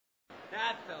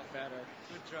That felt better.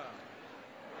 Good job.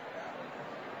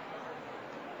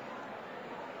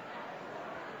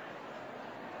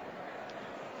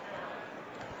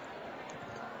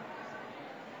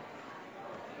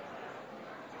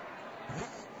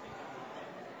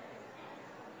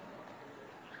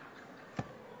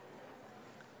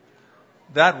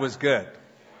 That was good.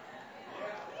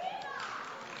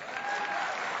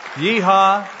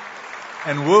 Yeehaw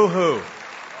and woohoo.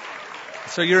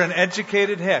 So you're an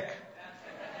educated hick.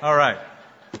 All right.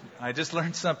 I just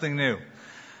learned something new.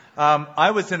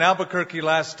 I was in Albuquerque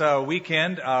last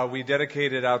weekend. We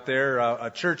dedicated out there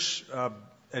a church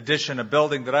addition, a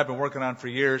building that I've been working on for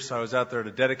years. So I was out there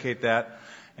to dedicate that.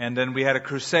 And then we had a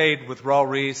crusade with Raul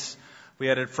Reese. We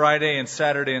had it Friday and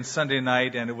Saturday and Sunday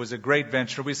night, and it was a great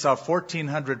venture. We saw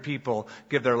 1,400 people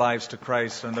give their lives to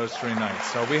Christ on those 3 nights.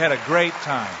 So we had a great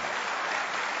time.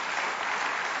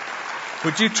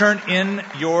 Would you turn in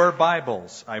your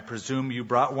Bibles? I presume you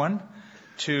brought one.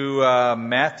 To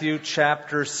Matthew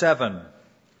chapter 7.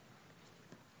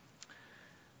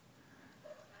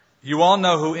 You all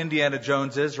know who Indiana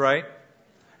Jones is, right?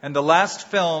 And the last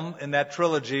film in that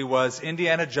trilogy was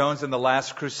Indiana Jones and the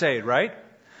Last Crusade, right?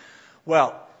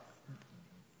 Well,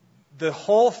 the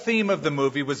whole theme of the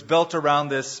movie was built around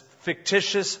this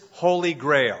fictitious Holy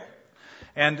Grail.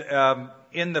 And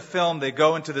in the film, they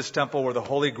go into this temple where the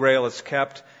Holy Grail is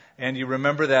kept. And you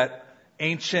remember that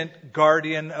ancient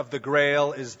guardian of the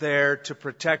Grail is there to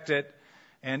protect it.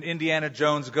 And Indiana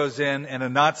Jones goes in and a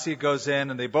Nazi goes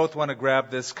in, and they both want to grab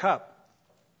this cup.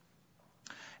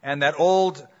 And that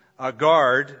old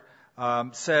guard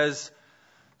says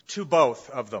to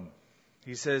both of them,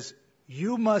 he says,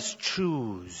 "You must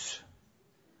choose,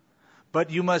 but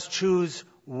you must choose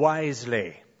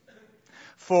wisely.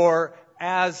 For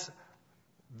as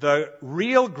the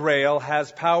real Grail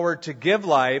has power to give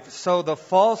life, so the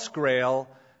false Grail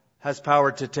has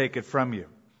power to take it from you."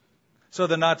 So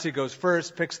the Nazi goes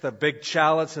first, picks the big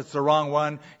chalice. It's the wrong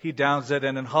one. He downs it,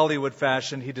 and in Hollywood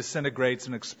fashion, he disintegrates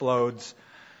and explodes.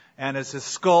 And as his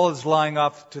skull is lying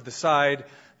off to the side,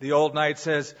 the old knight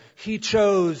says, "He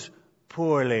chose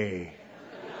poorly."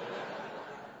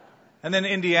 And then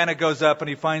Indiana goes up and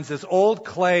he finds this old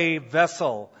clay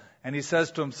vessel, and he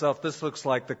says to himself, "This looks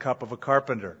like the cup of a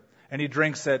carpenter." And he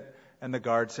drinks it, and the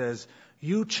guard says,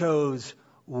 "You chose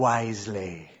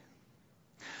wisely."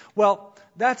 Well,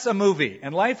 that's a movie,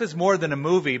 and life is more than a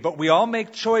movie, but we all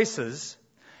make choices,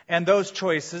 and those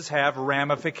choices have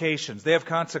ramifications. They have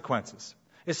consequences,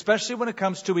 especially when it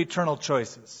comes to eternal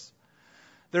choices.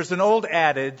 There's an old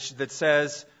adage that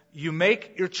says, you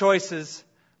make your choices,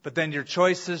 but then your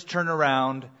choices turn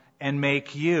around and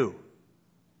make you.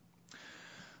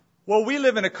 Well, we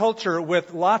live in a culture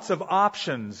with lots of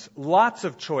options, lots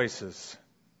of choices.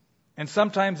 And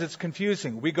sometimes it's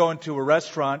confusing. We go into a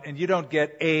restaurant and you don't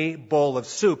get a bowl of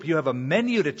soup. You have a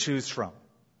menu to choose from.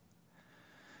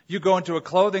 You go into a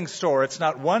clothing store. It's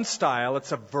not one style.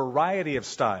 It's a variety of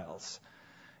styles.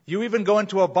 You even go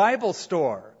into a Bible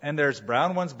store, and there's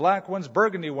brown ones, black ones,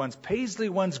 burgundy ones, paisley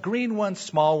ones, green ones,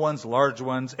 small ones, large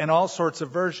ones, and all sorts of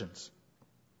versions.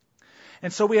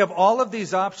 And so we have all of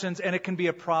these options, and it can be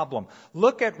a problem.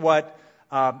 Look at what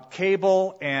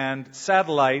cable and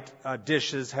satellite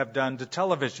dishes have done to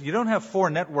television. You don't have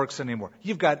 4 networks anymore.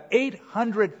 You've got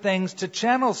 800 things to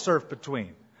channel surf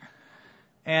between.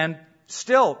 And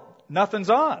still, nothing's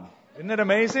on. Isn't it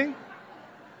amazing?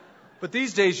 But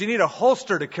these days, you need a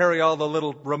holster to carry all the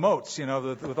little remotes,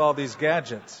 with all these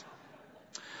gadgets.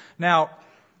 Now,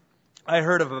 I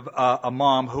heard of a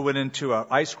mom who went into an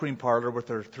ice cream parlor with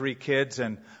her 3 kids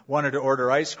and wanted to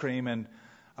order ice cream. And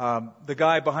the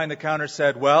guy behind the counter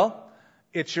said, "Well,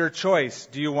 it's your choice.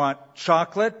 Do you want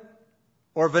chocolate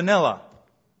or vanilla?"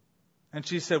 And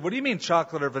she said, "What do you mean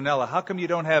chocolate or vanilla? How come you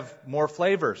don't have more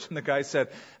flavors?" And the guy said,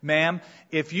 "Ma'am,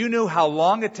 if you knew how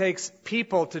long it takes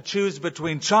people to choose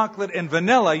between chocolate and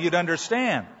vanilla, you'd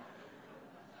understand."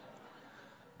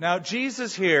 Now,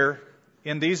 Jesus here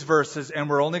in these verses, and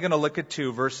we're only going to look at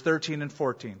 2, verse 13 and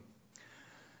 14,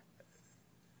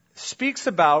 speaks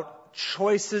about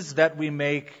choices that we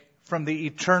make from the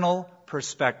eternal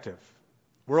perspective.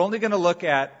 We're only going to look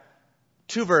at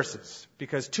 2 verses,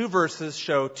 because 2 verses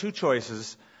show 2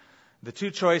 choices. The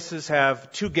 2 choices have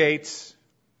 2 gates,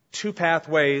 2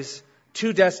 pathways,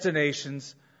 2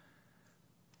 destinations,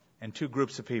 and 2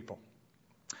 groups of people.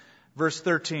 Verse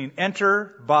 13,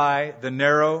 "Enter by the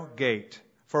narrow gate,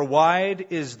 for wide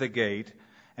is the gate,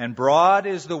 and broad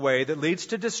is the way that leads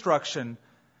to destruction,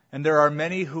 and there are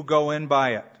many who go in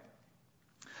by it.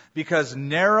 Because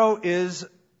narrow is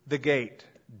the gate,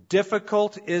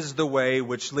 difficult is the way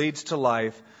which leads to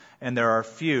life, and there are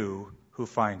few who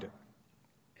find it."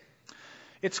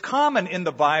 It's common in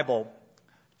the Bible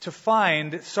to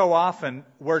find so often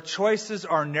where choices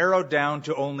are narrowed down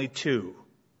to only two.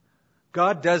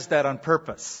 God does that on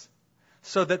purpose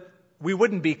so that we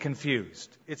wouldn't be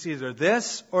confused. It's either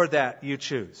this or that you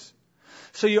choose.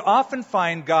 So you often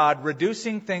find God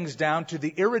reducing things down to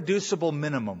the irreducible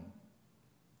minimum.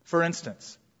 For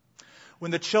instance,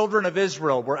 when the children of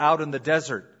Israel were out in the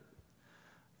desert,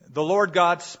 the Lord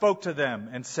God spoke to them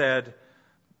and said,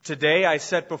 "Today I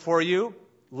set before you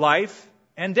life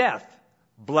and death,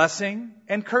 blessing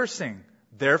and cursing.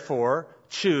 Therefore,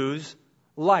 choose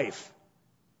life."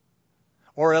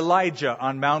 Or Elijah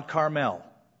on Mount Carmel,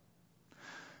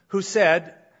 who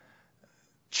said,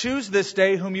 "Choose this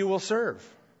day whom you will serve.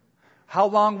 How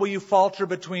long will you falter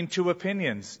between two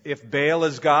opinions? If Baal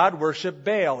is God, worship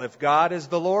Baal. If God is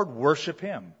the Lord, worship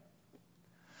him."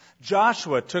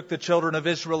 Joshua took the children of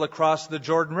Israel across the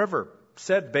Jordan River,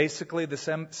 said basically the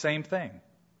same thing.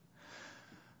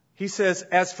 He says,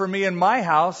 "As for me and my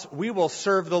house, we will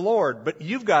serve the Lord." But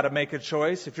you've got to make a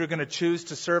choice if you're going to choose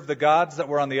to serve the gods that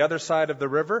were on the other side of the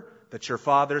river that your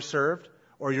father served,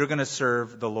 or you're going to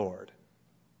serve the Lord.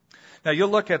 Now, you'll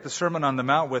look at the Sermon on the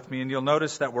Mount with me, and you'll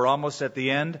notice that we're almost at the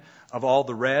end of all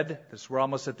the red. We're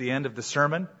almost at the end of the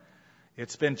sermon.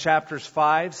 It's been chapters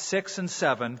 5, 6, and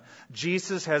 7.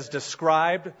 Jesus has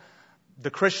described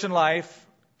the Christian life,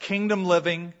 kingdom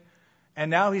living, and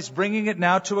now he's bringing it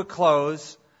now to a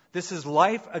close. This is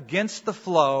life against the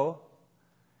flow,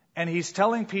 and he's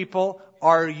telling people,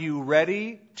 are you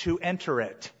ready to enter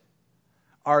it?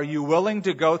 Are you willing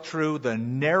to go through the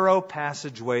narrow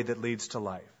passageway that leads to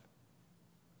life?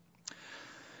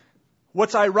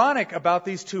 What's ironic about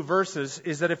these two verses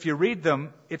is that if you read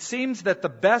them, it seems that the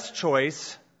best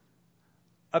choice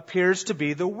appears to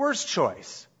be the worst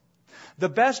choice. The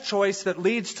best choice that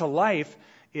leads to life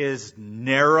is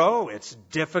narrow, it's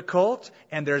difficult,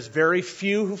 and there's very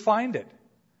few who find it.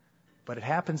 But it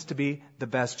happens to be the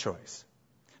best choice.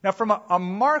 Now, from a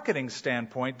marketing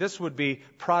standpoint, this would be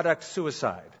product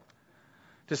suicide.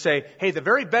 To say, hey, the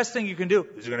very best thing you can do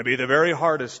is going to be the very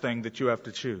hardest thing that you have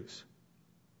to choose.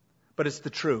 But it's the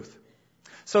truth.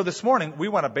 So this morning, we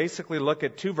want to basically look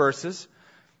at two verses,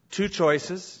 two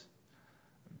choices,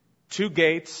 two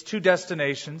gates, two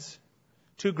destinations,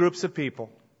 two groups of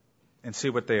people, and see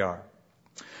what they are.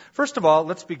 First of all,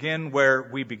 let's begin where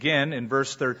we begin in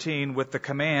verse 13 with the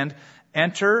command,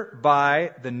 enter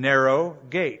by the narrow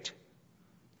gate.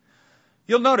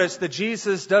 You'll notice that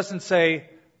Jesus doesn't say,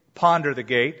 ponder the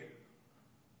gate,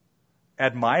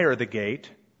 admire the gate,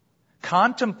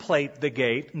 contemplate the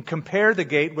gate, and compare the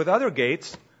gate with other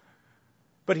gates.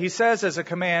 But he says as a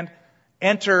command,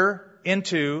 enter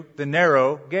into the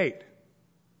narrow gate.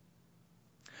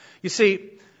 You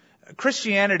see,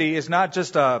 Christianity is not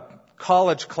just a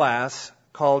college class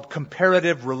called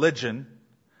comparative religion.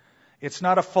 It's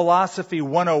not a philosophy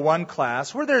 101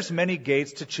 class where there's many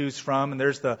gates to choose from, and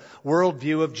there's the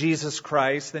worldview of Jesus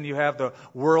Christ, then you have the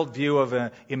worldview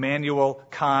of Immanuel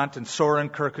Kant and Soren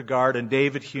Kierkegaard and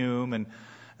David Hume and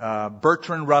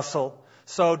Bertrand Russell.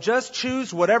 So just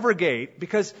choose whatever gate,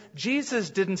 because Jesus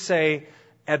didn't say,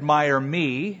 admire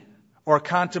me or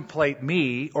contemplate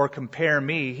me or compare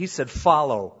me. He said,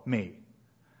 follow me.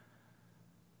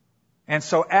 And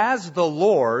so as the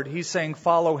Lord, he's saying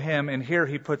follow him, and here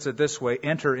he puts it this way,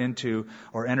 enter in through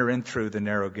the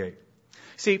narrow gate.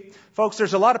 See, folks,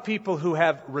 there's a lot of people who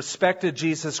have respected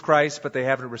Jesus Christ, but they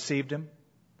haven't received him.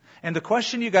 And the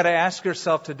question you got to ask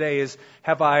yourself today is,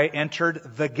 have I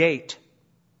entered the gate?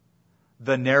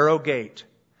 The narrow gate.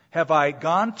 Have I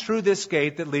gone through this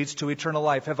gate that leads to eternal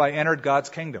life? Have I entered God's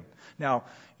kingdom? Now,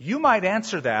 you might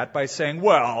answer that by saying,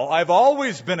 well, I've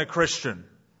always been a Christian.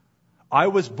 I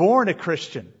was born a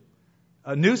Christian.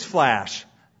 A newsflash.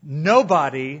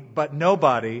 Nobody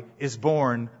is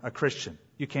born a Christian.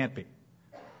 You can't be.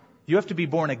 You have to be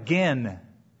born again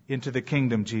into the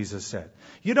kingdom, Jesus said.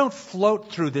 You don't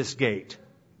float through this gate.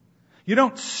 You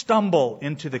don't stumble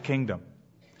into the kingdom.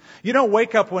 You don't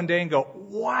wake up one day and go,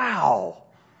 wow,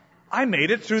 I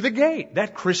made it through the gate.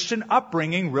 That Christian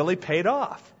upbringing really paid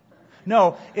off.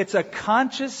 No, it's a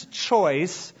conscious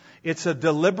choice. It's a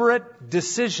deliberate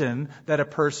decision that a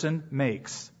person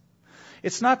makes.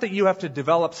 It's not that you have to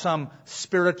develop some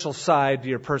spiritual side to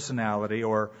your personality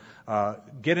or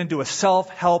get into a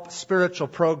self-help spiritual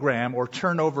program or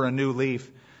turn over a new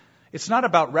leaf. It's not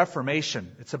about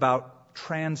reformation. It's about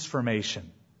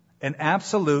transformation. An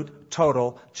absolute,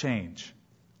 total change.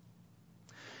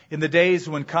 In the days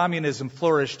when communism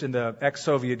flourished in the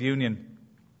ex-Soviet Union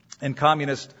and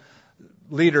communist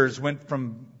leaders went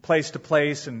from place to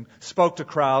place and spoke to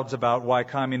crowds about why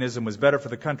communism was better for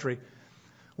the country,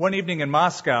 One evening in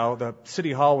Moscow, the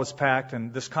city hall was packed,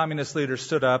 and this communist leader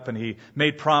stood up and he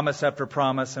made promise after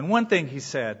promise. And one thing he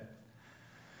said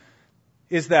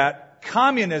is that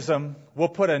communism will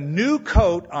put a new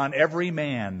coat on every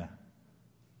man.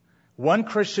 One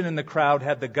Christian in the crowd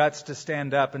had the guts to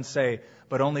stand up and say,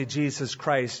 but only Jesus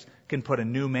Christ can put a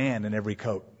new man in every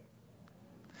coat.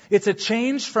 It's a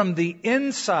change from the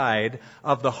inside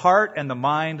of the heart and the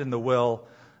mind and the will,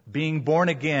 being born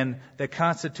again, that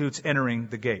constitutes entering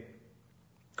the gate.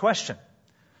 Question: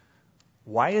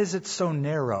 why is it so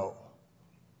narrow?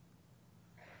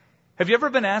 Have you ever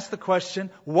been asked the question,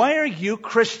 why are you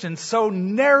Christians so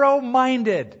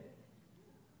narrow-minded?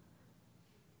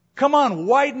 Come on,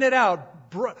 widen it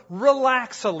out.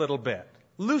 Relax a little bit.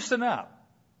 Loosen up.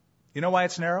 You know why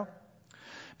it's narrow?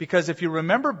 Because if you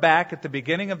remember back at the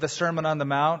beginning of the Sermon on the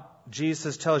Mount,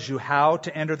 Jesus tells you how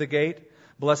to enter the gate.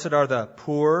 Blessed are the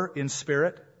poor in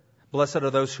spirit. Blessed are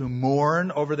those who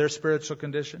mourn over their spiritual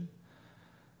condition.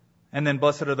 And then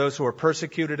blessed are those who are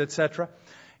persecuted, etc.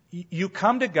 You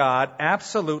come to God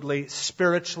absolutely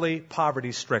spiritually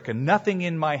poverty-stricken. Nothing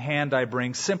in my hand I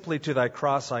bring, simply to thy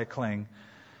cross I cling.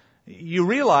 You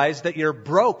realize that you're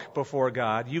broke before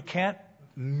God. You can't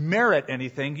merit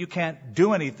anything. You can't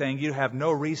do anything. You have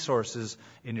no resources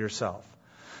in yourself.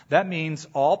 That means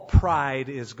all pride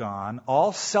is gone,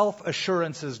 all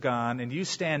self-assurance is gone, and you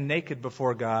stand naked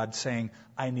before God saying,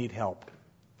 I need help.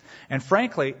 And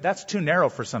frankly, that's too narrow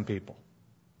for some people.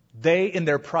 They, in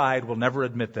their pride, will never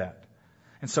admit that.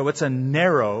 And so it's a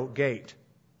narrow gate.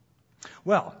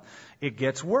 Well, it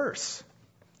gets worse.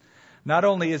 Not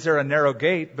only is there a narrow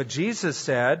gate, but Jesus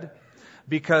said,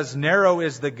 because narrow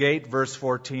is the gate, verse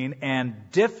 14,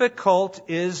 and difficult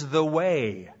is the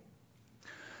way.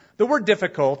 The word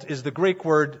difficult is the Greek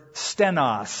word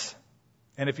stenos.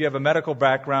 And if you have a medical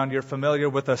background, you're familiar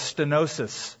with a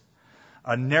stenosis,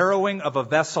 a narrowing of a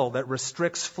vessel that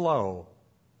restricts flow.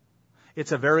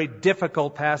 It's a very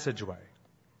difficult passageway.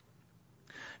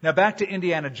 Now back to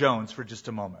Indiana Jones for just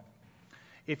a moment.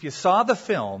 If you saw the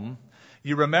film,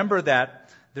 you remember that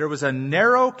there was a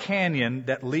narrow canyon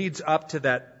that leads up to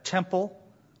that temple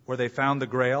where they found the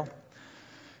Grail.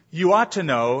 You ought to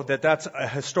know that that's a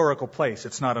historical place.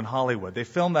 It's not in Hollywood. They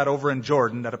filmed that over in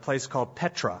Jordan at a place called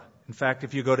Petra. In fact,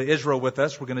 if you go to Israel with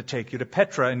us, we're going to take you to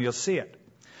Petra and you'll see it.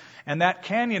 And that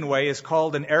canyonway is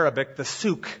called in Arabic the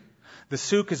souk. The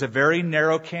souk is a very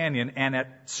narrow canyon, and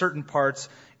at certain parts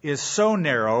is so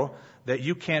narrow that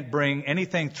you can't bring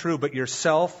anything through but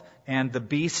yourself and the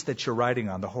beast that you're riding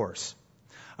on, the horse.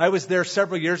 I was there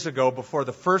several years ago before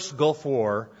the first Gulf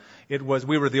War.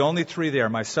 We were the only three there,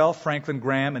 myself, Franklin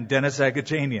Graham, and Dennis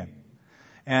Agajanian.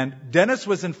 And Dennis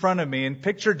was in front of me, and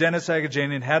picture Dennis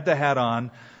Agajanian had the hat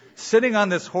on, sitting on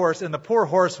this horse, and the poor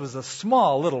horse was a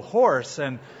small little horse,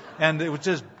 and it was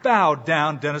just bowed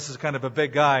down. Dennis is kind of a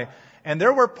big guy. And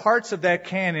there were parts of that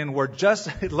canyon where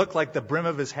it looked like the brim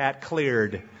of his hat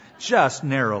cleared, just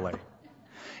narrowly.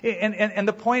 And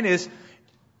the point is,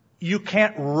 you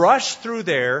can't rush through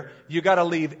there. You got to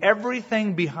leave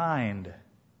everything behind.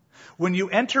 When you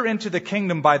enter into the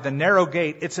kingdom by the narrow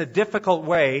gate, it's a difficult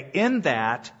way in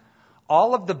that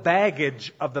all of the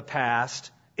baggage of the past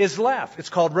is left. It's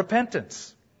called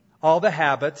repentance. All the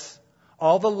habits,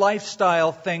 all the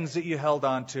lifestyle things that you held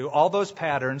on to, all those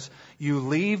patterns, you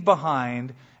leave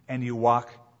behind and you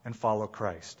walk and follow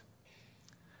Christ.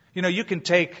 You know, you can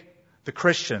take the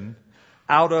Christian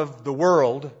out of the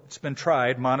world. It's been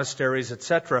tried, monasteries,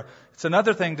 etc. It's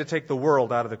another thing to take the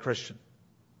world out of the Christian.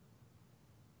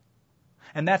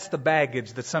 And that's the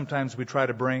baggage that sometimes we try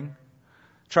to bring.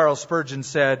 Charles Spurgeon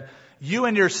said, you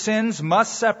and your sins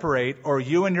must separate, or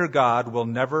you and your God will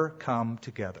never come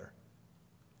together.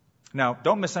 Now,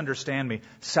 don't misunderstand me.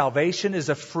 Salvation is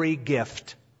a free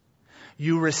gift.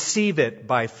 You receive it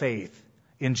by faith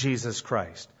in Jesus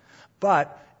Christ.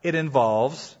 But it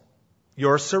involves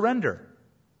your surrender.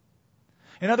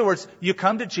 In other words, you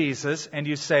come to Jesus and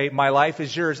you say, my life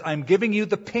is yours. I'm giving you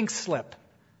the pink slip.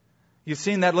 You've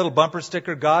seen that little bumper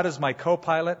sticker, God is my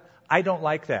co-pilot? I don't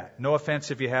like that. No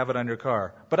offense if you have it on your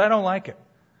car, but I don't like it.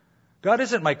 God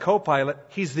isn't my co-pilot.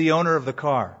 He's the owner of the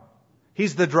car.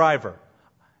 He's the driver.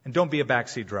 And don't be a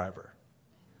backseat driver.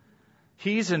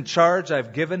 He's in charge.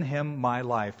 I've given him my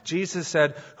life. Jesus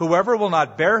said, whoever will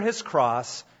not bear his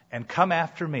cross and come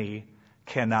after me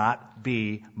cannot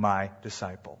be my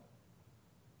disciple.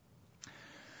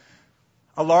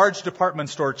 A large department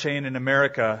store chain in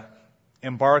America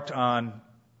embarked on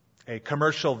a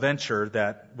commercial venture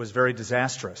that was very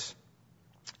disastrous.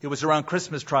 It was around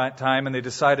Christmas time, and they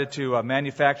decided to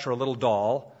manufacture a little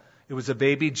doll. It was a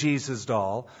baby Jesus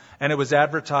doll, and it was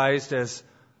advertised as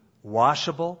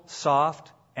washable,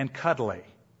 soft, and cuddly.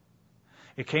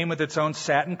 It came with its own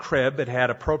satin crib. It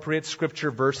had appropriate scripture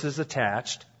verses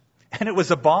attached. And it was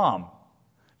a bomb.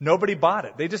 Nobody bought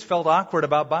it. They just felt awkward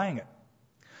about buying it.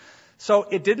 So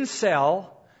it didn't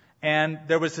sell, and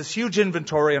there was this huge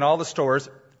inventory in all the stores.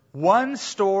 One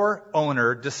store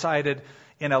owner decided,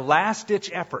 in a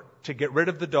last-ditch effort to get rid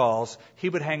of the dolls, he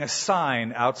would hang a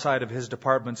sign outside of his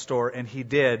department store, and he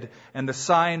did. And the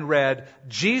sign read,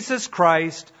 "Jesus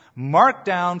Christ, marked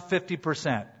down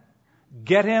 50%.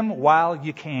 Get him while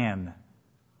you can."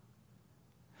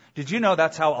 Did you know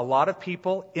that's how a lot of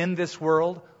people in this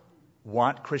world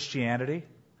want Christianity?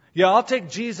 Yeah, I'll take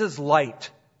Jesus light.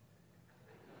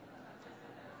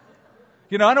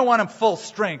 I don't want him full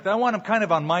strength. I want him kind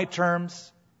of on my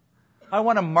terms. I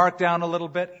want him marked down a little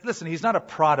bit. Listen, he's not a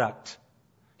product.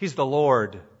 He's the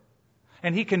Lord.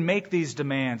 And he can make these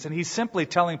demands. And he's simply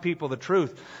telling people the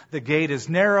truth. The gate is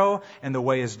narrow and the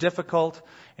way is difficult.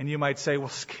 And you might say, well,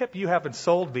 Skip, you haven't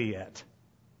sold me yet.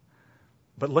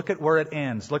 But look at where it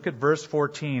ends. Look at verse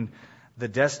 14. The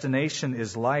destination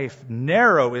is life.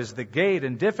 Narrow is the gate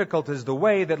and difficult is the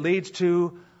way that leads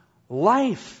to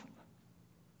life.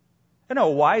 A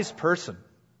wise person,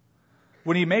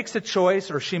 when he makes a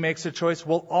choice or she makes a choice,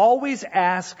 will always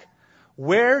ask,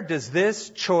 where does this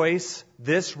choice,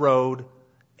 this road,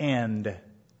 end?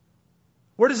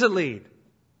 Where does it lead?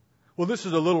 Well, this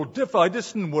is a little difficult. This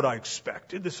isn't what I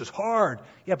expected. This is hard.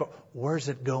 Yeah, but where's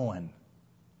it going?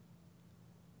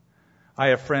 I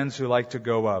have friends who like to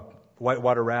go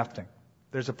whitewater rafting.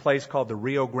 There's a place called the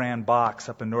Rio Grande Box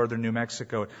up in northern New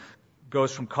Mexico. It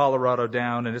goes from Colorado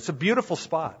down, and it's a beautiful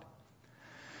spot.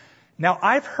 Now,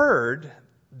 I've heard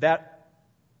that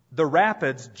the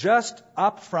rapids just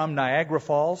up from Niagara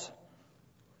Falls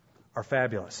are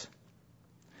fabulous.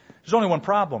 There's only one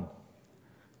problem: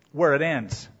 where it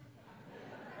ends.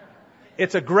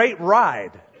 It's a great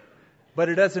ride, but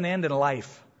it doesn't end in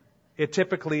life. It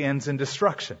typically ends in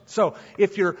destruction. So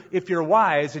if you're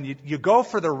wise and you go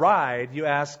for the ride, you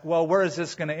ask, well, where is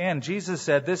this going to end? Jesus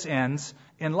said this ends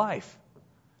in life.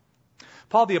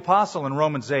 Paul the Apostle in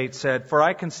Romans 8 said, "For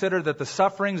I consider that the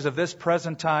sufferings of this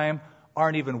present time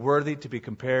aren't even worthy to be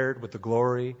compared with the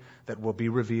glory that will be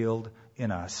revealed in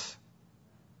us."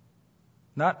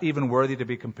 Not even worthy to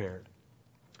be compared.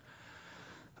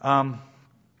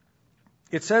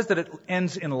 It says that it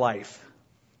ends in life.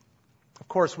 Of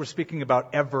course, we're speaking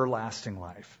about everlasting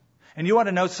life. And you want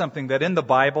to know something, that in the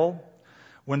Bible,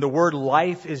 when the word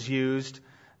life is used,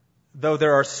 though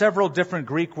there are several different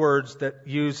Greek words that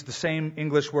use the same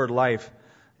English word life,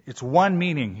 it's one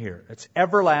meaning here. It's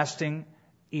everlasting,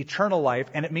 eternal life,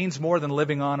 and it means more than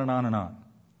living on and on and on.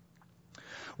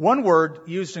 One word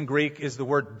used in Greek is the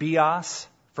word bios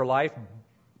for life,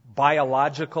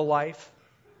 biological life,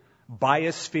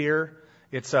 biosphere.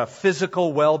 It's a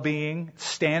physical well-being,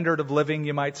 standard of living,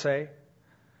 you might say.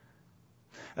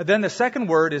 Then the second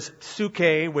word is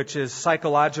psyche, which is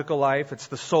psychological life. It's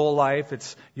the soul life.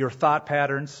 It's your thought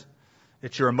patterns.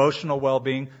 It's your emotional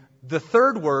well-being. The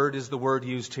third word is the word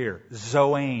used here,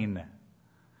 zoane.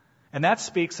 And that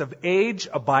speaks of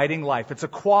age-abiding life. It's a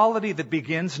quality that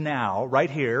begins now, right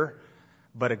here,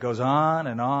 but it goes on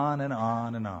and on and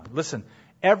on and on. Listen,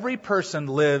 every person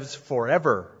lives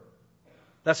forever.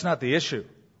 That's not the issue.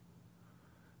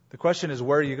 The question is,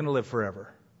 where are you going to live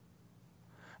forever?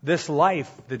 This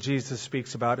life that Jesus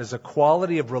speaks about is a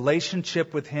quality of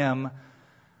relationship with Him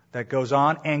that goes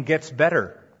on and gets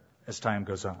better as time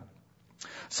goes on.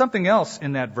 Something else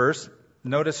in that verse,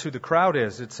 notice who the crowd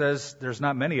is. It says there's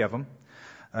not many of them.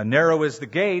 Narrow is the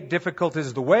gate, difficult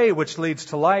is the way which leads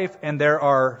to life, and there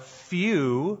are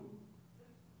few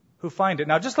who find it.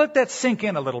 Now just let that sink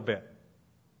in a little bit.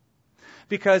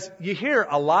 Because you hear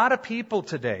a lot of people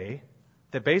today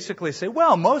that basically say,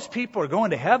 well, most people are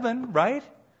going to heaven, right?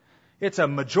 It's a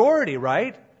majority,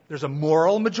 right? There's a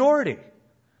moral majority.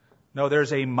 No,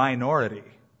 there's a minority.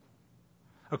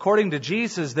 According to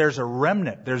Jesus, there's a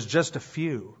remnant. There's just a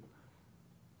few.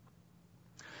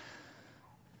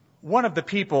 One of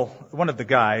the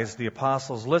guys, the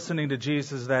apostles, listening to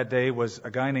Jesus that day was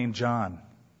a guy named John.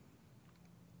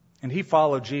 And he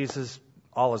followed Jesus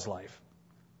all his life.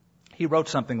 He wrote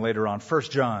something later on, 1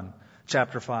 John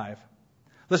chapter 5.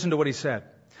 Listen to what he said.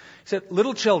 He said,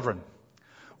 "Little children,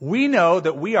 we know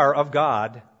that we are of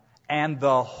God, and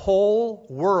the whole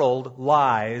world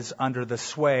lies under the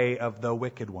sway of the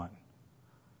wicked one."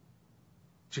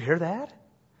 Did you hear that?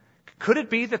 Could it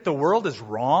be that the world is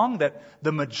wrong, that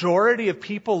the majority of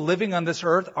people living on this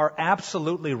earth are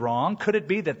absolutely wrong? Could it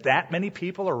be that many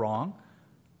people are wrong?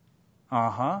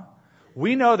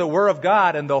 We know that we're of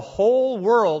God, and the whole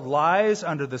world lies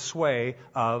under the sway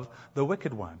of the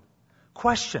wicked one.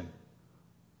 Question: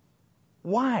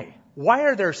 why? why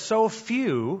are there so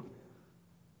few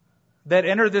that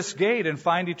enter this gate and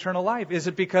find eternal life? Is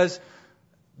it because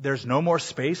there's no more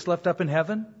space left up in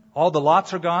heaven? All the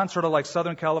lots are gone, sort of like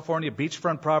Southern California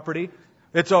beachfront property.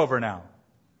 It's over now.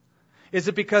 Is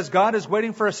it because God is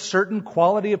waiting for a certain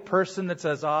quality of person that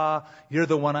says, you're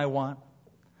the one I want?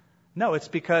 No, it's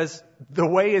because the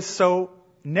way is so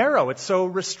narrow, it's so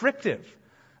restrictive,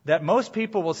 that most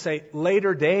people will say,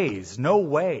 later days, no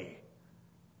way.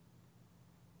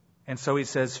 And so he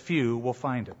says, few will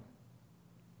find him.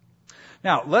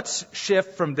 Now, let's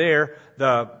shift from there,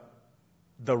 the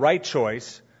right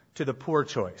choice, to the poor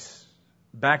choice.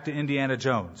 Back to Indiana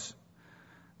Jones.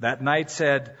 That knight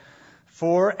said,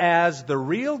 "For as the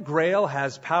real grail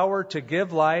has power to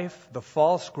give life, the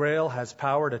false grail has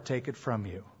power to take it from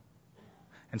you."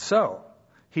 And so,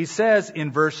 he says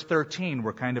in verse 13,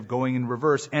 we're kind of going in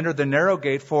reverse, "Enter the narrow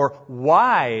gate, for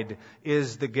wide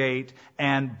is the gate,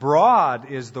 and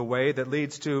broad is the way that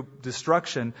leads to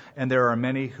destruction, and there are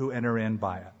many who enter in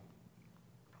by it."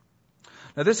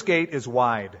 Now, this gate is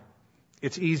wide.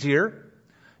 It's easier.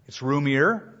 It's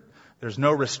roomier. There's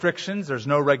no restrictions. There's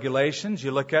no regulations.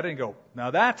 You look at it and go, now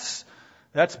that's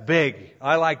big.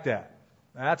 I like that.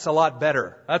 That's a lot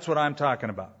better. That's what I'm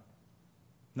talking about.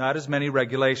 Not as many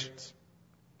regulations.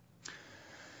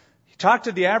 You talk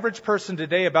to the average person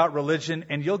today about religion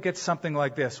and you'll get something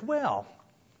like this. Well,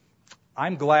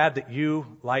 I'm glad that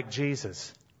you like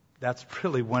Jesus. That's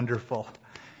really wonderful.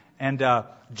 And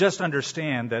just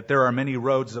understand that there are many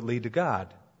roads that lead to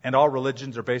God. And all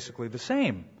religions are basically the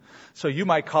same. So you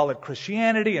might call it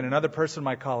Christianity and another person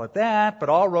might call it that, but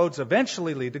all roads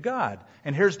eventually lead to God.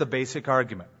 And here's the basic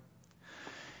argument.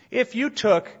 If you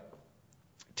took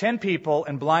 10 people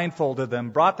and blindfolded them,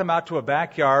 brought them out to a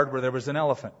backyard where there was an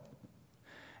elephant,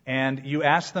 and you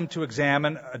asked them to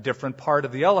examine a different part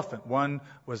of the elephant. One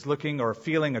was looking or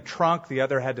feeling a trunk, the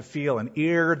other had to feel an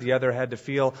ear, the other had to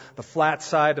feel the flat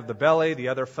side of the belly, the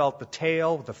other felt the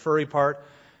tail, the furry part.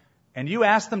 And you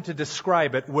asked them to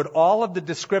describe it, would all of the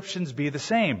descriptions be the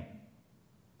same?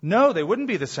 No, they wouldn't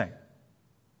be the same.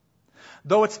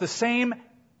 Though it's the same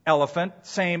elephant,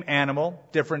 same animal,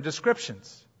 different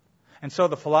descriptions. And so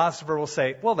the philosopher will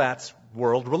say, well, that's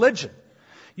world religion.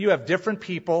 You have different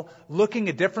people looking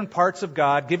at different parts of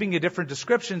God, giving you different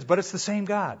descriptions, but it's the same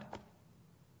God.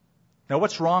 Now,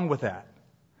 what's wrong with that?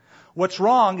 What's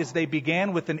wrong is they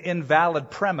began with an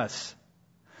invalid premise.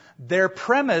 Their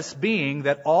premise being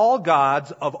that all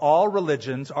gods of all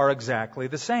religions are exactly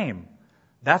the same.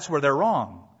 That's where they're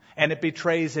wrong. And it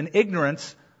betrays an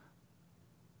ignorance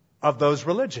of those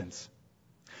religions.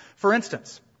 For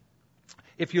instance,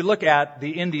 if you look at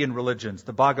the Indian religions,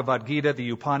 the Bhagavad Gita, the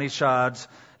Upanishads,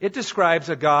 it describes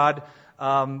a God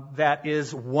that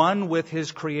is one with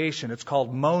his creation. It's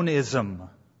called monism.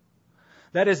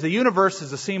 That is, the universe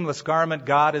is a seamless garment.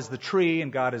 God is the tree,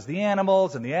 and God is the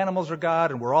animals are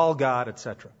God, and we're all God,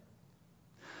 etc.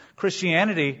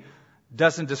 Christianity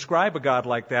doesn't describe a God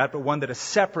like that, but one that is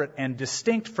separate and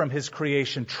distinct from his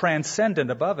creation,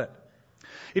 transcendent above it.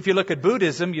 If you look at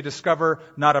Buddhism, you discover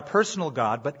not a personal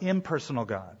God, but impersonal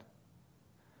God.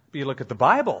 But you look at the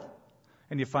Bible,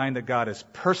 and you find that God is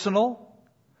personal,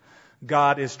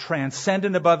 God is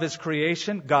transcendent above his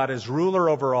creation, God is ruler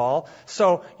over all.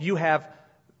 So you have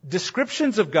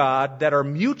descriptions of God that are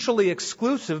mutually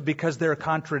exclusive because they're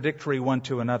contradictory one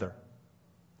to another.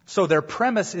 So their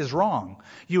premise is wrong.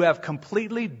 You have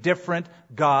completely different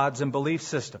gods and belief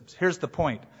systems. Here's the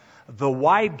point. The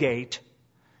wide gate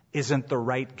isn't the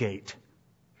right gate.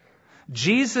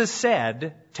 Jesus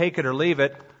said, take it or leave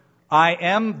it, I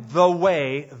am the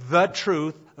way, the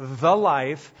truth, the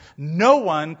life. No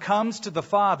one comes to the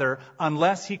Father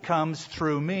unless he comes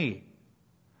through me.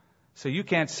 So you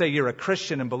can't say you're a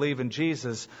Christian and believe in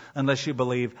Jesus unless you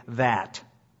believe that.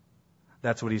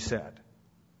 That's what he said.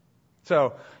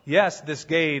 So, yes, this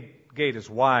gate is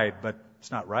wide, but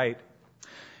it's not right.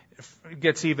 It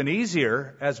gets even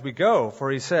easier as we go,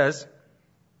 for he says,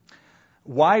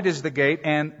 wide is the gate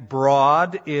and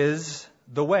broad is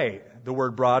the way. The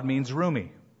word broad means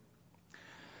roomy.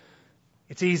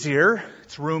 It's easier,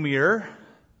 it's roomier,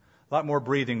 a lot more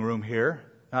breathing room here,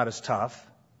 not as tough.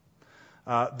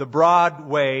 The broad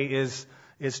way is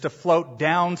to float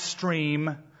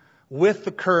downstream with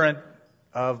the current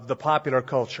of the popular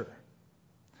culture.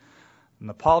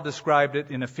 And Paul described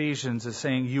it in Ephesians as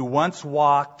saying, you once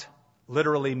walked,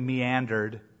 literally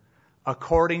meandered,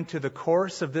 according to the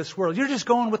course of this world. You're just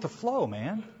going with the flow,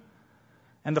 man.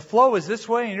 And the flow is this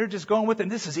way, and you're just going with it,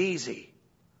 and this is easy.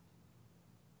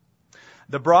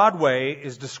 The broad way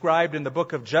is described in the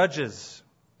book of Judges,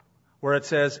 where it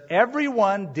says,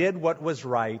 everyone did what was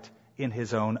right in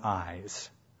his own eyes.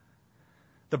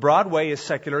 The broad way is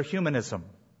secular humanism.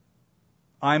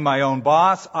 I'm my own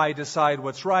boss. I decide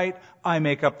what's right. I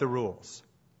make up the rules.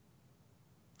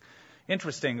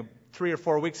 Interesting. 3 or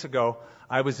 4 weeks ago,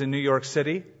 I was in New York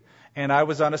City, and I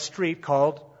was on a street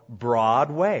called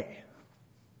Broadway.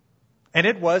 And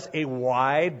it was a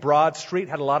wide, broad street,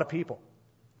 had a lot of people.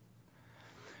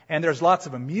 And there's lots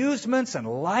of amusements and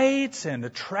lights and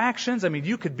attractions. I mean,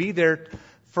 you could be there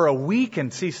for a week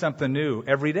and see something new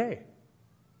every day.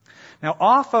 Now,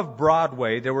 off of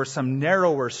Broadway, there were some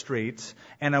narrower streets,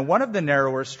 and on one of the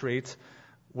narrower streets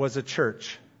was a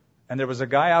church. And there was a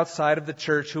guy outside of the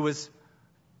church who was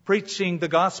preaching the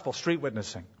gospel, street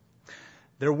witnessing.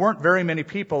 There weren't very many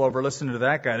people over listening to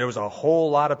that guy. There was a whole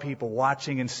lot of people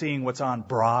watching and seeing what's on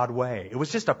Broadway. It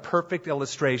was just a perfect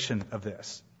illustration of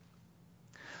this.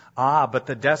 But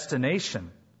the destination,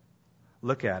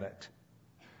 look at it.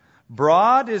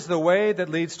 Broad is the way that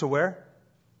leads to where?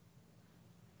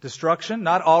 Destruction.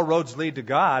 Not all roads lead to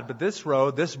God, but this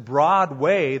road, this broad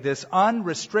way, this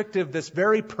unrestrictive, this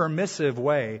very permissive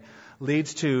way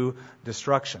leads to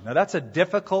destruction. Now that's a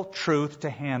difficult truth to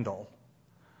handle.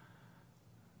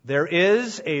 There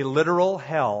is a literal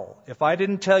hell. If I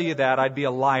didn't tell you that, I'd be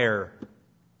a liar.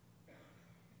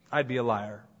 I'd be a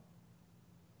liar.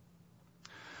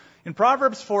 In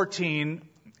Proverbs 14,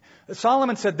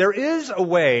 Solomon said, there is a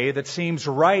way that seems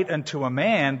right unto a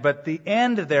man, but the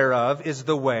end thereof is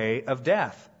the way of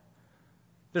death.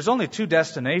 There's only 2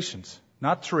 destinations,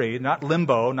 not 3, not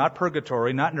limbo, not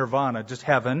purgatory, not nirvana, just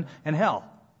heaven and hell.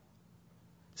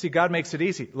 See, God makes it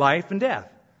easy. Life and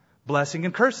death. Blessing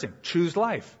and cursing. Choose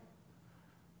life.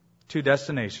 2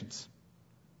 destinations.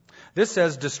 This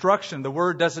says destruction. The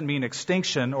word doesn't mean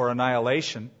extinction or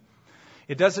annihilation.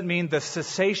 It doesn't mean the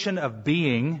cessation of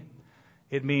being.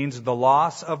 It means the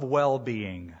loss of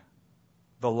well-being.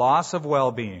 The loss of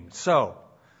well-being. So,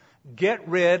 get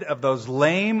rid of those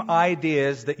lame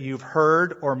ideas that you've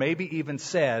heard or maybe even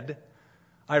said.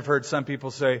 I've heard some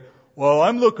people say, well,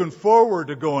 I'm looking forward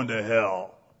to going to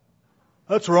hell.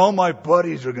 That's where all my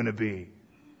buddies are going to be.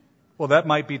 Well, that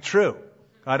might be true.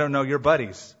 I don't know your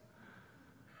buddies.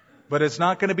 But it's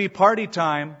not going to be party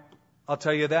time. I'll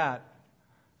tell you that.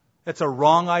 It's a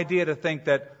wrong idea to think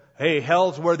that, hey,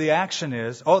 hell's where the action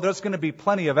is. Oh, there's going to be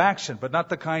plenty of action, but not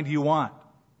the kind you want.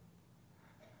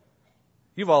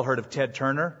 You've all heard of Ted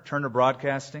Turner, Turner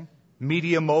Broadcasting,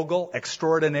 media mogul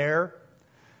extraordinaire,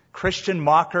 Christian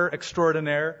mocker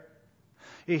extraordinaire.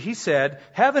 He said,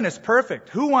 heaven is perfect.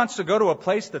 Who wants to go to a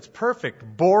place that's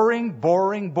perfect? Boring,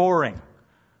 boring, boring.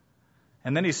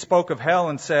 And then he spoke of hell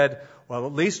and said, well,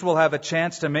 at least we'll have a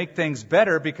chance to make things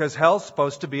better because hell's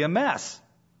supposed to be a mess.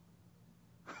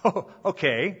 Oh,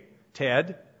 okay,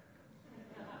 Ted.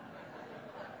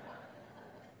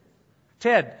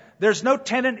 Ted, there's no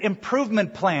tenant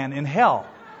improvement plan in hell.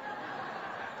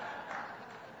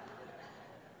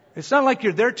 It's not like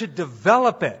you're there to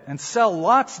develop it and sell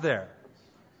lots there.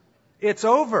 It's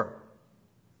over.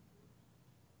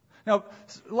 Now,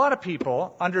 a lot of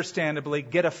people, understandably,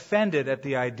 get offended at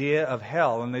the idea of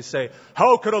hell, and they say,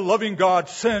 how could a loving God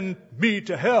send me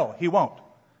to hell? He won't.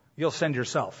 You'll send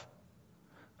yourself.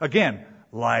 Again,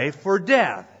 life or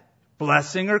death,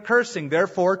 blessing or cursing,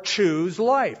 therefore choose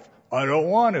life. I don't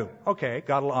want to. Okay,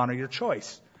 God will honor your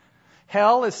choice.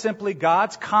 Hell is simply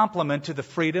God's complement to the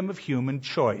freedom of human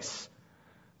choice.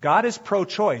 God is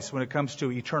pro-choice when it comes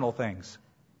to eternal things.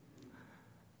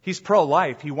 He's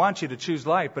pro-life. He wants you to choose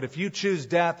life. But if you choose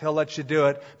death, He'll let you do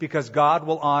it because God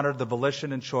will honor the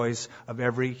volition and choice of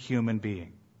every human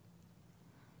being.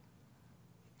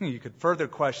 You could further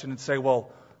question and say,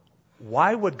 well,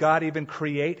 why would God even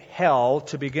create hell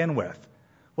to begin with?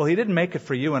 Well, He didn't make it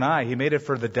for you and I. He made it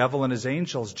for the devil and his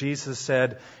angels. Jesus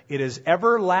said, it is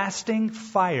everlasting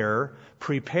fire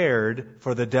prepared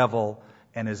for the devil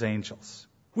and his angels.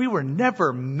 We were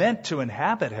never meant to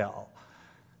inhabit hell.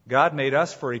 God made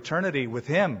us for eternity with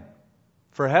Him,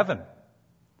 for heaven.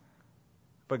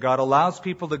 But God allows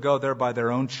people to go there by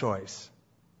their own choice.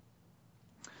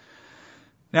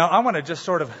 Now, I want to just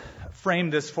sort of frame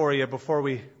this for you before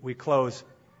we close.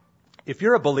 If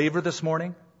you're a believer this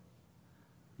morning,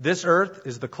 this earth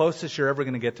is the closest you're ever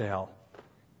going to get to hell.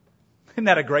 Isn't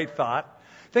that a great thought?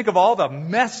 Think of all the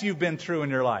mess you've been through in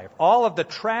your life, all of the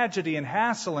tragedy and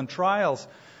hassle and trials.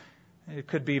 It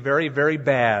could be very, very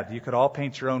bad. You could all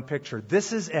paint your own picture.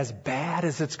 This is as bad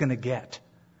as it's going to get.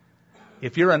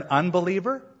 If you're an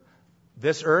unbeliever,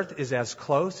 this earth is as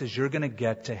close as you're going to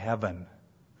get to heaven.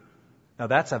 Now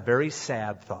that's a very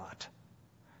sad thought.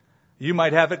 You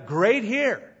might have it great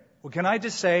here. Well, can I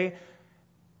just say,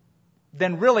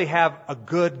 then really have a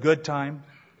good time?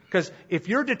 Because if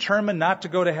you're determined not to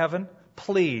go to heaven,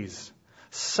 please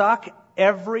suck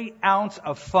every ounce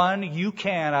of fun you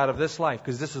can out of this life,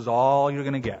 because this is all you're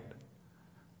going to get.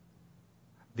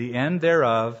 The end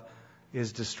thereof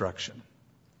is destruction.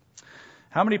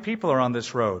 How many people are on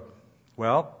this road?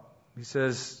 Well, he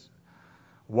says,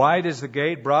 wide is the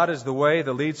gate, broad is the way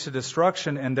that leads to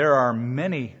destruction, and there are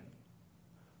many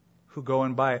who go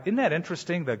in by it. Isn't that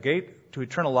interesting? The gate to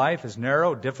eternal life is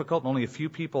narrow, difficult, and only a few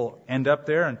people end up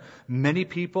there, and many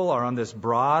people are on this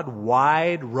broad,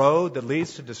 wide road that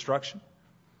leads to destruction.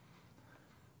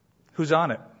 Who's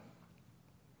on it?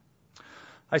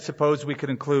 I suppose we could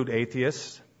include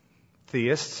atheists,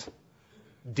 theists,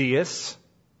 deists,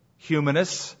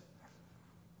 humanists,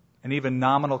 and even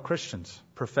nominal Christians,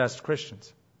 professed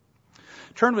Christians.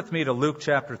 Turn with me to Luke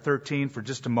chapter 13 for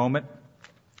just a moment.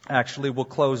 Actually, we'll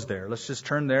close there. Let's just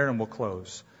turn there and we'll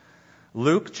close.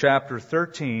 Luke chapter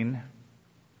 13.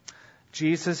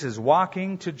 Jesus is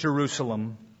walking to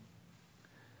Jerusalem.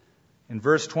 In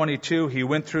verse 22, he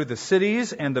went through the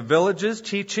cities and the villages,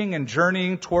 teaching and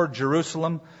journeying toward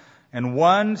Jerusalem. And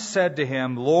one said to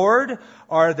him, Lord,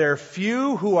 are there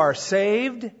few who are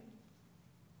saved?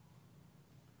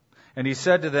 And he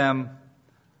said to them,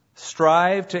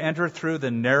 strive to enter through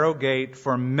the narrow gate,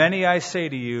 for many, I say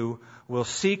to you, will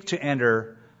seek to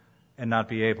enter and not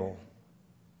be able.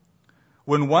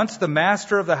 When once the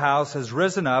master of the house has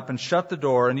risen up and shut the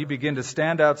door, and you begin to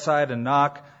stand outside and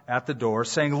knock at the door,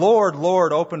 saying, Lord,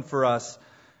 Lord, open for us,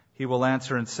 he will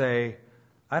answer and say,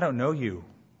 I don't know you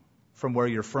from where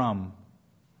you're from.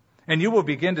 And you will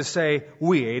begin to say,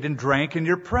 we ate and drank in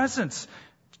your presence.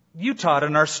 You taught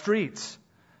in our streets.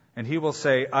 And he will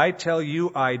say, I tell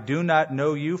you, I do not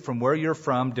know you from where you're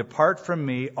from. Depart from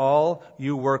me, all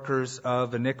you workers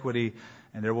of iniquity.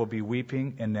 And there will be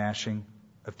weeping and gnashing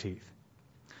of teeth.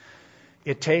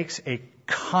 It takes a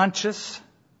conscious,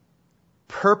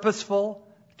 purposeful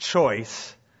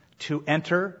choice to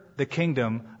enter the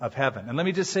kingdom of heaven. And let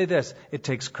me just say this, it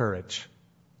takes courage.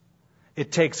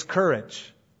 It takes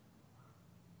courage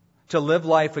to live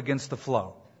life against the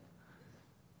flow.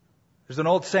 There's an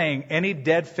old saying, any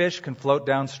dead fish can float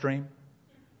downstream.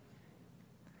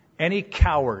 Any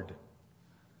coward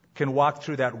can walk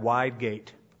through that wide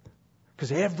gate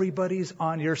because everybody's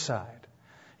on your side.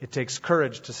 It takes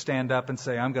courage to stand up and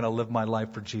say, I'm going to live my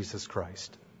life for Jesus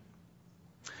Christ.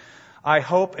 I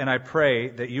hope and I pray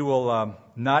that you will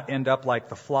not end up like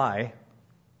the fly.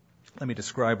 Let me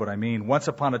describe what I mean. Once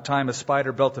upon a time, a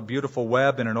spider built a beautiful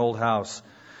web in an old house.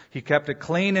 He kept it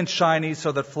clean and shiny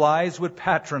so that flies would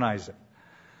patronize it.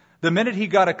 The minute he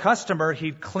got a customer,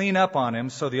 he'd clean up on him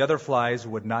so the other flies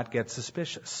would not get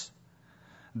suspicious.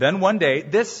 Then one day,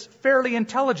 this fairly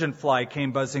intelligent fly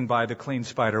came buzzing by the clean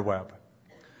spider web.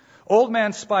 Old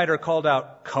man Spider called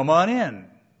out, come on in,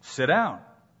 sit down.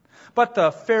 But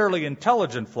the fairly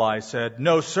intelligent fly said,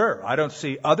 no, sir, I don't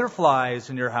see other flies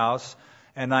in your house,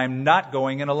 and I'm not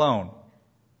going in alone.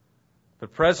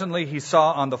 But presently he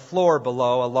saw on the floor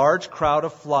below a large crowd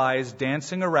of flies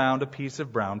dancing around a piece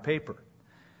of brown paper.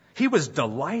 He was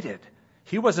delighted.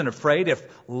 He wasn't afraid if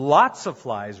lots of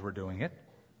flies were doing it.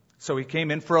 So he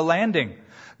came in for a landing.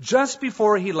 Just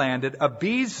before he landed, a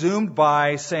bee zoomed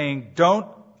by saying, don't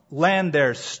land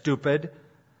there, stupid.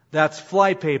 That's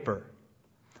fly paper.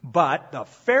 But the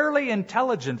fairly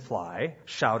intelligent fly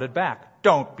shouted back,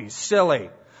 don't be silly.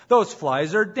 Those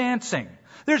flies are dancing.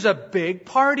 There's a big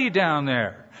party down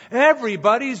there.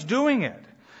 Everybody's doing it.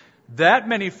 That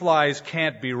many flies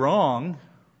can't be wrong.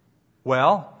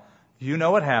 Well, you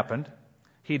know what happened.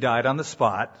 He died on the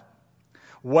spot.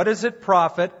 What does it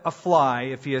profit a fly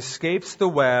if he escapes the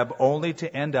web only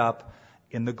to end up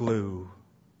in the glue?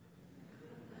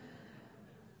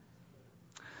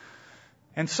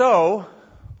 And so,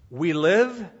 we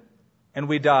live and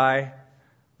we die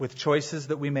with choices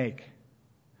that we make.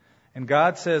 And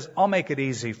God says, I'll make it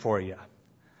easy for you.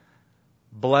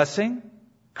 Blessing,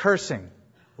 cursing,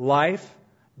 life,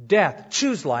 death.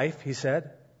 Choose life, he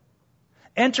said.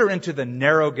 Enter into the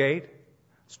narrow gate.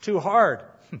 It's too hard.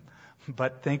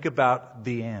 But think about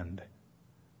the end.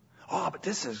 Oh, but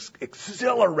this is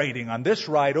exhilarating on this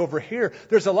ride over here.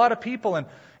 There's a lot of people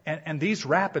and these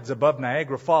rapids above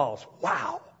Niagara Falls.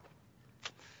 Wow.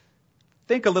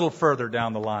 Think a little further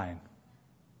down the line.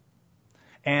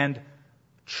 And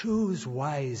choose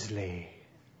wisely.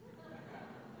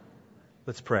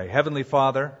 Let's pray. Heavenly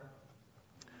Father,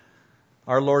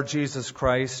 our Lord Jesus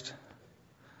Christ,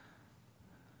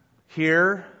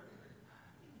 here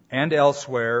and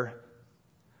elsewhere,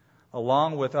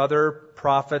 along with other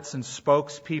prophets and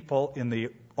spokespeople in the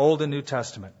Old and New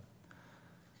Testament,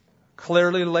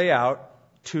 clearly lay out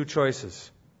two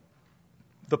choices.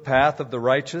 The path of the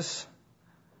righteous,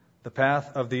 the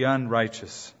path of the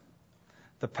unrighteous.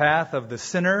 the path of the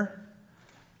sinner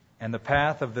and the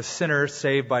path of the sinner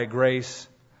saved by grace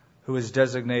who is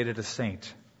designated a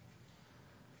saint.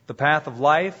 The path of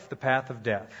life, the path of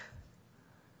death.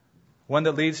 One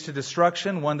that leads to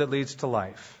destruction, one that leads to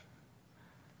life.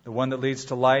 The one that leads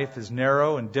to life is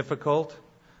narrow and difficult.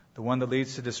 The one that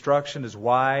leads to destruction is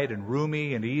wide and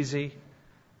roomy and easy.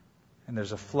 And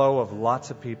there's a flow of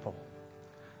lots of people.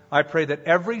 I pray that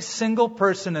every single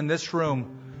person in this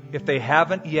room, if they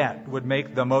haven't yet, would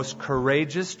make the most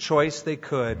courageous choice they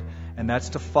could, and that's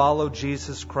to follow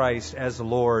Jesus Christ as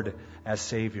Lord, as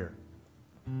Savior.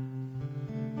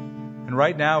 And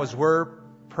right now, as we're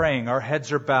praying, our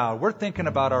heads are bowed. We're thinking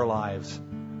about our lives.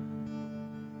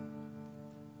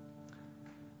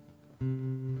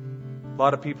 A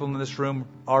lot of people in this room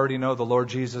already know the Lord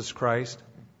Jesus Christ.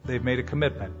 They've made a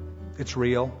commitment. It's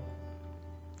real.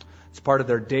 It's part of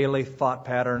their daily thought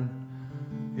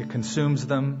pattern. It consumes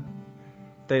them.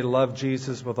 They love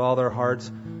Jesus with all their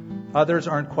hearts. Others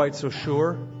aren't quite so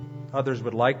sure. Others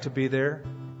would like to be there.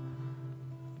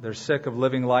 They're sick of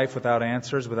living life without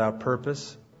answers, without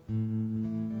purpose.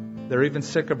 They're even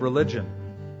sick of religion.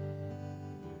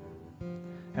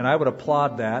 And I would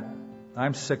applaud that.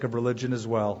 I'm sick of religion as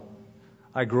well.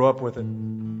 I grew up with it.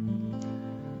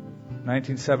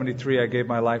 1973, I gave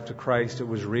my life to Christ. It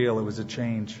was real. It was a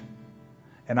change.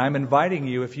 And I'm inviting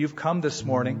you, if you've come this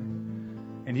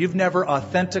morning and you've never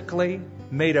authentically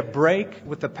made a break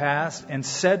with the past and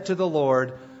said to the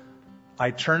Lord,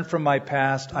 I turn from my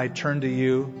past, I turn to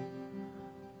you.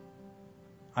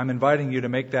 I'm inviting you to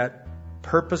make that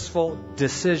purposeful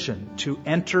decision to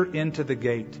enter into the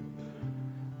gate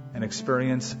and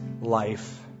experience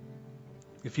life.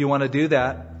 If you want to do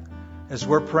that, as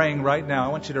we're praying right now, I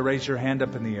want you to raise your hand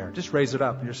up in the air. Just raise it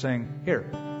up. And you're saying,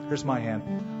 here's my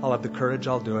hand. I'll have the courage.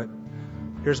 I'll do it.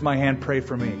 Here's my hand. Pray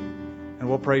for me. And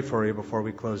we'll pray for you before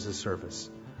we close this service.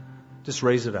 Just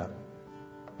raise it up.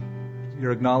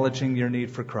 You're acknowledging your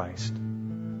need for Christ.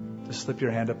 Just slip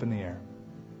your hand up in the air.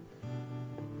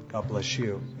 God bless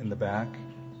you. In the back.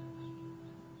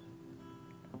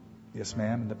 Yes,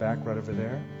 ma'am. In the back, right over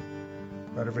there.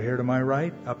 Right over here to my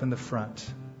right. Up in the front.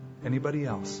 Anybody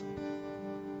else?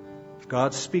 If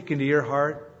God's speaking to your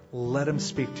heart, let Him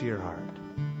speak to your heart.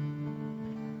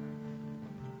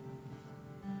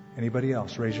 Anybody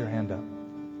else? Raise your hand up.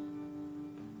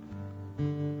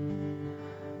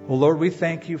 Well, Lord, we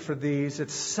thank you for these.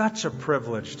 It's such a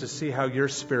privilege to see how your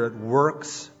Spirit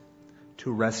works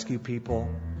to rescue people,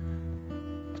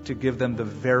 to give them the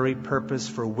very purpose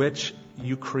for which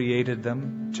you created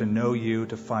them, to know you,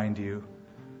 to find you.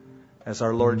 As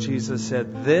our Lord Jesus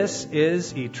said, this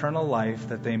is eternal life,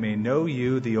 that they may know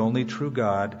you, the only true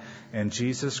God, and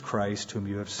Jesus Christ, whom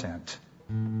you have sent.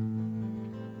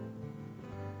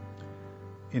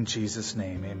 In Jesus'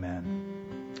 name,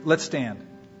 amen. Let's stand.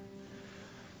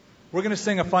 We're going to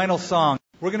sing a final song.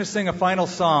 We're going to sing a final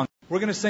song. We're going to sing